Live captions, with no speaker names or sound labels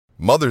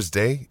Mother's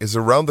Day is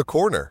around the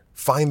corner.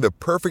 Find the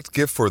perfect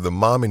gift for the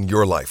mom in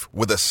your life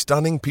with a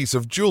stunning piece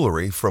of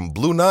jewelry from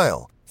Blue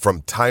Nile.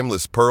 From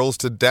timeless pearls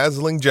to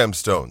dazzling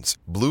gemstones,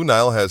 Blue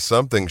Nile has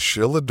something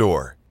she'll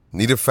adore.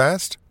 Need it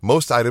fast?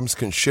 Most items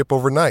can ship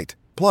overnight.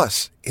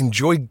 Plus,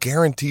 enjoy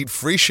guaranteed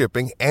free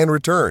shipping and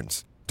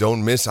returns.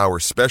 Don't miss our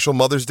special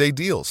Mother's Day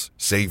deals.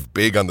 Save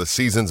big on the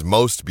season's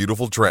most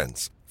beautiful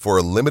trends. For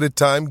a limited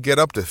time, get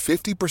up to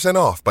 50%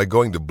 off by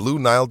going to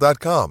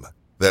BlueNile.com.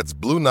 That's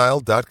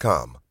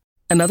BlueNile.com.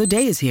 Another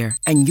day is here,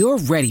 and you're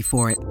ready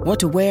for it. What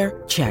to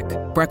wear? Check.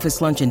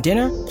 Breakfast, lunch, and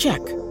dinner? Check.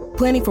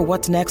 Planning for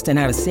what's next and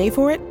how to save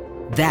for it?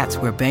 That's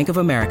where Bank of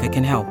America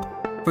can help.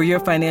 For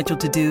your financial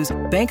to-dos,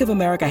 Bank of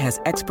America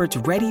has experts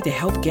ready to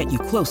help get you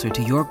closer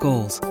to your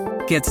goals.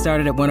 Get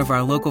started at one of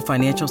our local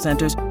financial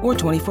centers or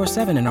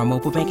 24/7 in our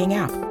mobile banking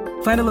app.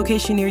 Find a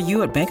location near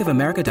you at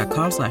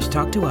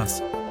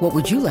bankofamerica.com/talktous. What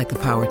would you like the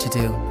power to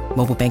do?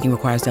 Mobile banking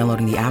requires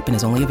downloading the app and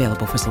is only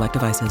available for select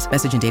devices.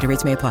 Message and data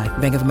rates may apply.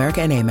 Bank of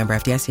America N.A., member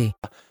FDIC.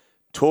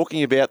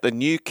 Talking about the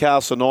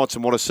Newcastle Knights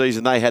and what a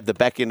season they had, the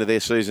back end of their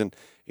season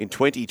in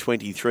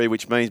 2023,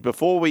 which means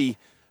before we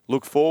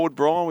look forward,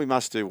 Brian, we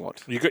must do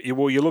what?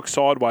 You look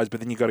sideways, but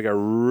then you've got to go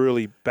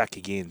really back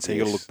again, so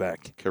you've got to look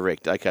back.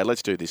 Correct. Okay,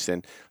 let's do this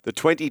then. The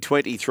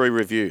 2023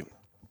 review.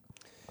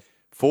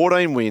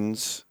 14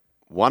 wins,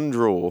 1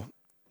 draw,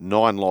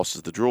 9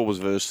 losses. The draw was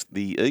versus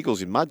the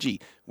Eagles in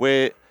Mudgee,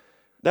 where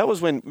that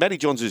was when Matty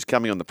Johns, who's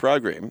coming on the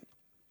program,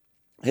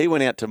 he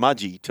went out to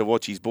Mudgee to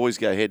watch his boys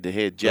go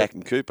head-to-head, Jack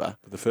and Cooper.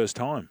 For the first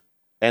time.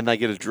 And they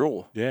get a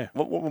draw. Yeah.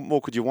 What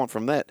more could you want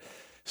from that?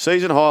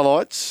 Season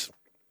highlights.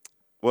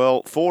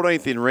 Well,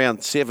 14th in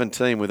round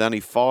 17 with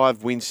only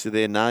 5 wins to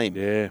their name.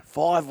 Yeah.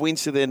 5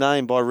 wins to their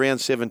name by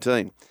round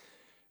 17.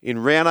 In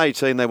round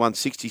 18, they won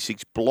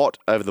 66 blot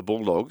over the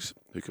Bulldogs,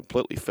 who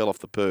completely fell off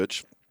the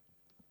perch.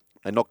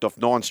 They knocked off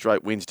 9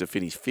 straight wins to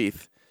finish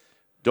 5th.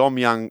 Dom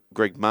Young,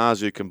 Greg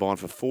Marzu combined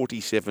for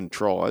 47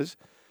 tries.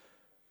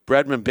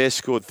 Bradman Best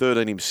scored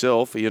 13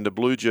 himself. He earned a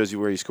blue jersey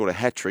where he scored a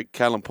hat-trick.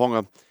 Kalen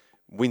Ponga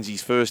wins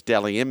his first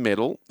Dally M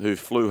medal, who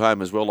flew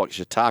home as well like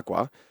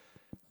Chautauqua.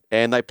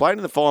 And they played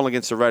in the final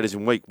against the Raiders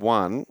in week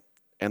 1,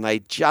 and they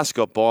just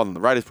got by them. The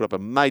Raiders put up a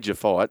major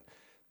fight.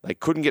 They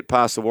couldn't get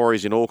past the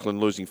Warriors in Auckland,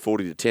 losing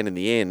 40-10 in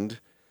the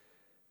end.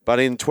 But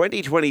in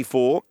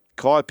 2024,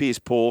 Kai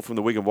Pearce-Paul from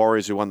the Wigan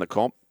Warriors, who won the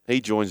comp, he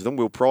joins them.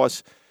 Will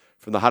Price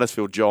from the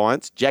Huddersfield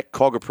Giants. Jack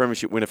Cogger,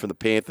 premiership winner from the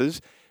Panthers.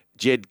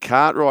 Jed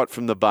Cartwright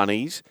from the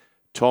Bunnies.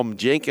 Tom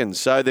Jenkins.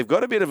 So they've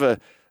got a bit of a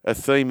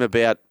theme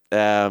about,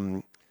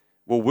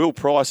 Will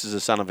Price is a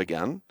son of a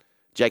gun.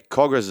 Jack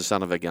Cogger is a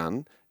son of a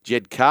gun.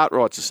 Jed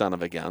Cartwright's a son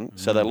of a gun.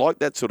 So they like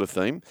that sort of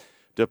theme.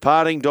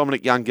 Departing,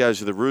 Dominic Young goes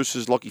to the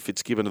Roosters. Lockie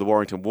Fitzgibbon to the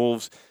Warrington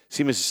Wolves.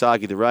 Sima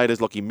Sasagi, the Raiders.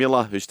 Lockie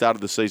Miller, who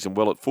started the season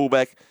well at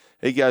fullback,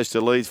 he goes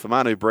to Leeds. For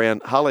Manu Brown,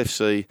 Hull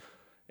FC,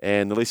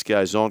 and the list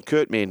goes on.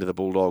 Kurt Mann to the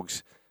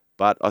Bulldogs.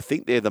 But I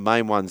think they're the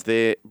main ones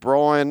there.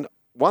 Brian,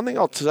 one thing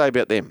I'll say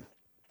about them,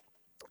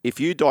 if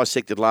you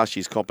dissected last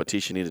year's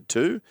competition into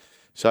 2,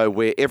 so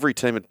where every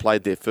team had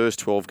played their first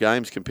 12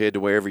 games compared to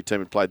where every team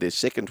had played their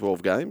second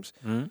 12 games,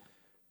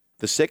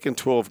 the second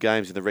 12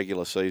 games in the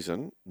regular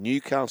season,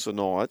 Newcastle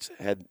Knights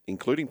had,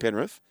 including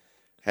Penrith,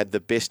 had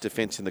the best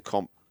defence in the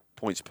comp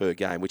points per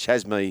game, which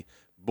has me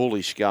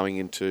bullish going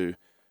into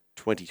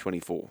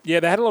 2024.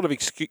 Yeah, they had a lot of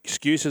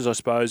excuses, I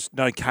suppose.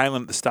 No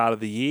Kalen at the start of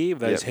the year,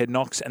 those head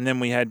knocks, and then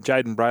we had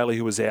Jaden Brayley,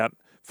 who was out.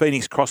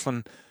 Phoenix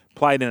Crossland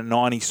played in at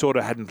 9. He sort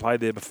of hadn't played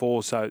there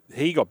before, so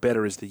he got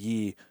better as the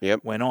year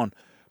went on.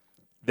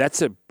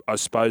 That's, I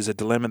suppose, a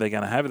dilemma they're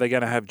going to have. They're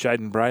going to have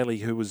Jaden Brayley,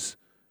 who was,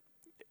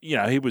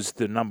 he was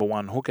the number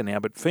 1 hooker now,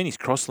 but Phoenix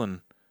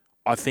Crossland,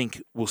 I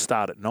think, will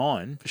start at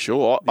 9 for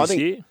sure. I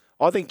think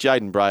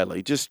Jaden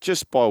Brayley,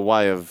 just by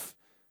way of,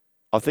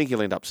 I think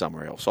he'll end up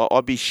somewhere else.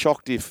 I'd be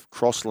shocked if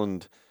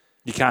Crossland.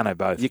 You can't have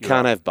both. You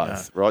can't have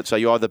both, right? So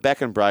you're either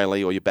back in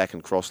Brayley or you're back in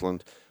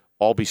Crossland.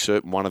 I'll be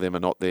certain one of them are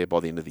not there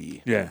by the end of the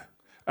year. Yeah.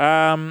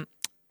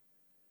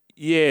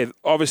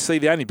 Obviously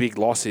the only big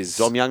loss is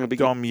Dom Young.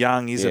 Dom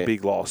Young is a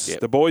big loss. Yep.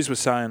 The boys were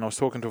saying, I was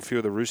talking to a few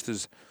of the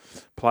Roosters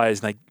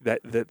players, and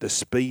that the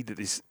speed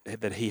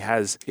that he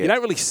has, you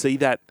don't really see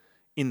that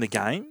in the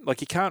game.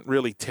 Like, you can't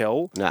really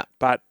tell. No.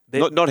 But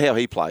not how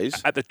he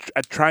plays.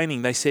 At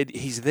training, they said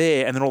he's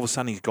there, and then all of a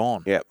sudden he's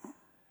gone. Yep.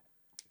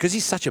 Because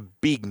he's such a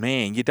big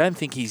man, you don't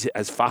think he's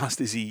as fast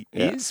as he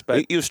is.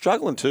 But he was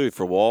struggling too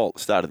for a while at the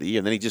start of the year,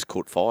 and then he just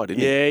caught fire, didn't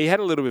he? Yeah, he had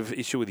a little bit of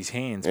issue with his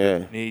hands,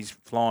 but he's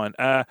flying.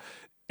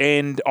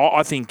 And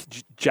I think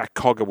Jack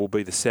Cogger will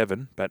be the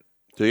 7, but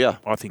do you?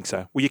 I think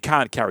so. Well, you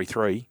can't carry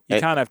 3. You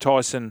can't have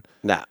Tyson.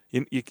 Nah.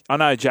 I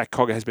know Jack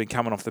Cogger has been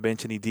coming off the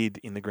bench, and he did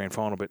in the grand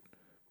final, but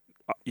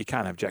you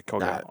can't have Jack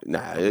Cogger.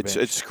 No,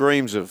 it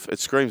screams of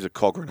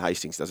Cogger and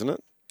Hastings, doesn't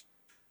it?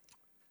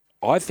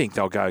 I think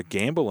they'll go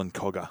Gamble and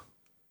Cogger.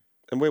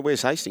 And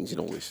where's Hastings in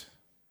all this?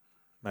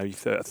 Maybe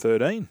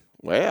 13.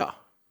 Wow,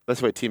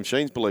 that's where Tim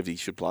Sheens believed he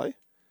should play.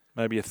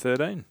 Maybe a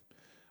 13.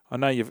 I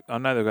know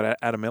they've got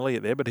Adam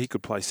Elliott there, but he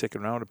could play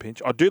second row at a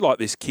pinch. I do like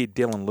this kid,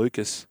 Dylan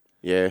Lucas.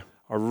 Yeah.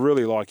 I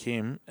really like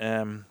him.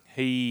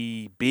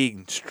 He big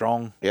and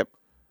strong. Yep.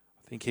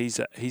 I think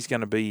he's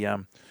going to be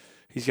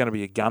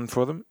a gun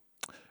for them.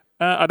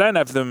 I don't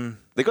have them.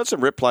 They got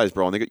some rep players,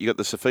 Brian. You got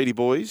the Safidi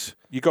boys.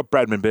 You got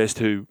Bradman Best,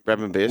 who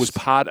was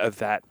part of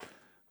that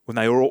when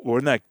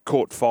they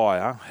caught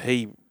fire.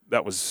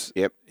 That was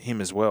him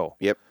as well.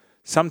 Yep.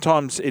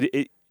 Sometimes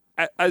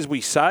as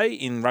we say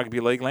in rugby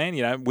league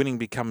land, winning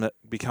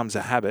becomes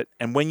a habit,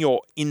 and when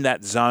you're in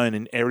that zone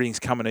and everything's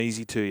coming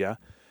easy to you,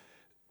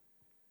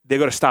 they've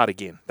got to start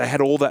again. They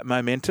had all that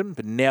momentum,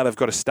 but now they've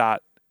got to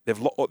start.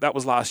 That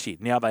was last year.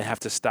 Now they have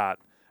to start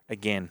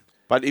again.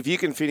 But if you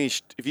can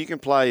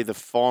play the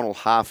final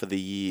half of the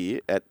year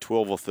at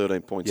 12 or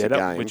 13 points a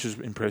game, which is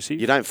impressive.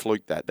 You don't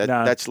fluke that.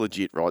 No. That's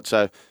legit, right?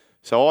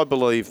 So I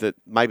believe that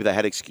maybe they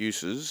had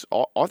excuses.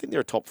 I think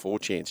they're a top 4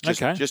 chance,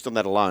 just on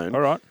that alone.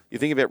 All right. You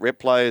think about rep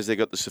players, they've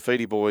got the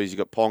Safidi boys, you've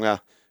got Ponga,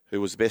 who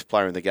was the best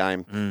player in the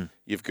game.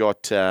 You've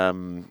got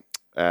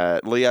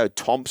Leo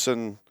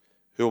Thompson,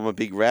 who I'm a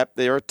big rap.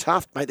 They're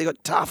tough, mate. They've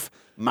got tough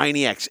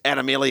maniacs.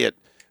 Adam Elliott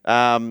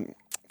from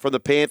the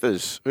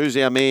Panthers. Who's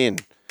our man?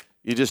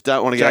 You just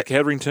don't want to Jack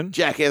go.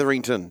 Jack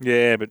Etherington.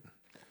 Yeah, but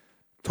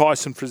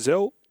Tyson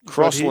Frizzell.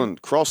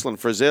 Crossland,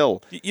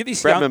 Frizzell.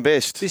 Bradman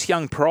Best. This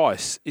young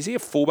Price, is he a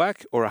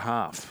fullback or a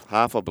half?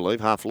 Half, I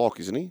believe. Half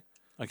lock, isn't he?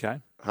 Okay.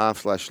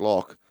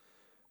 Half/lock.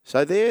 So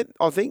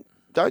I think,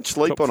 don't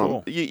sleep Top on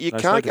 4. them. You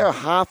can't go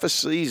half a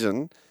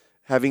season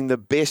having the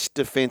best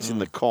defence in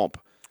the comp.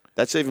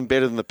 That's even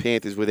better than the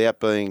Panthers without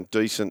being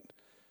decent.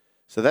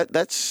 So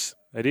that's...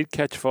 They did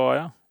catch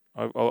fire.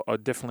 I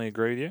definitely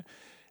agree with you.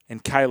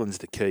 And Kalen's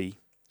the key,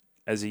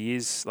 as he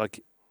is.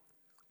 Like,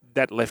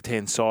 that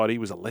left-hand side, he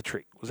was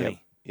electric, wasn't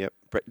he? Yep.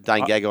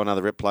 Dane Gago,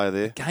 another rep player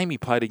there. The game he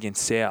played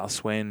against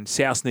South when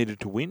South needed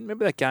to win.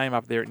 Remember that game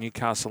up there at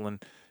Newcastle,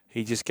 and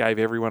he just gave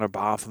everyone a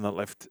bath on the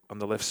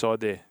left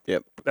side there.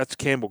 Yep. That's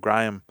Campbell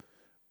Graham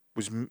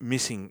was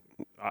missing,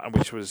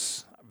 which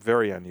was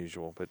very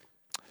unusual. But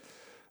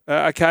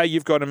okay,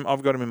 you've got him.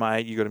 I've got him in my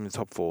 8. You got him in the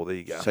top 4. There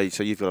you go.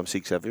 So you've got him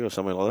 6, have you, or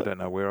somewhere like that? I don't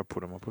know where I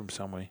put him. I put him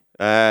somewhere.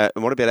 And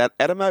what about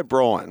Adam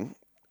O'Brien?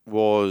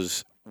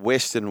 Was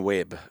Western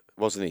Webb,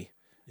 wasn't he?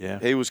 Yeah.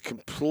 He was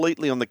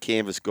completely on the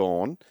canvas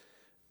gone.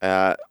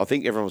 I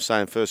think everyone was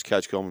saying first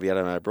coach gone would be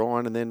Adam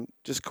O'Brien, and then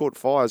just caught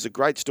fire. It's a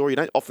great story. You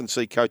don't often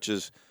see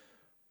coaches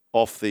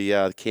off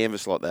the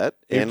canvas like that.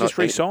 He just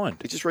re-signed.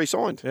 He just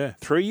re-signed. Yeah,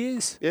 3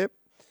 years. Yep.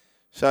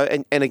 So,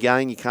 and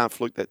again, you can't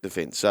fluke that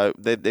defence. So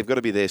they've got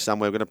to be there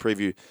somewhere. We're going to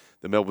preview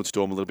the Melbourne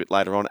Storm a little bit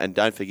later on. And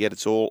don't forget,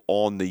 it's all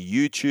on the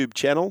YouTube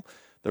channel.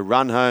 The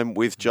Run Home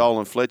with Joel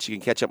and Fletch. You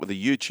can catch up with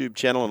the YouTube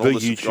channel and all the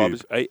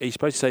subscribers. Are you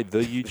supposed to say the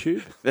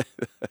YouTube?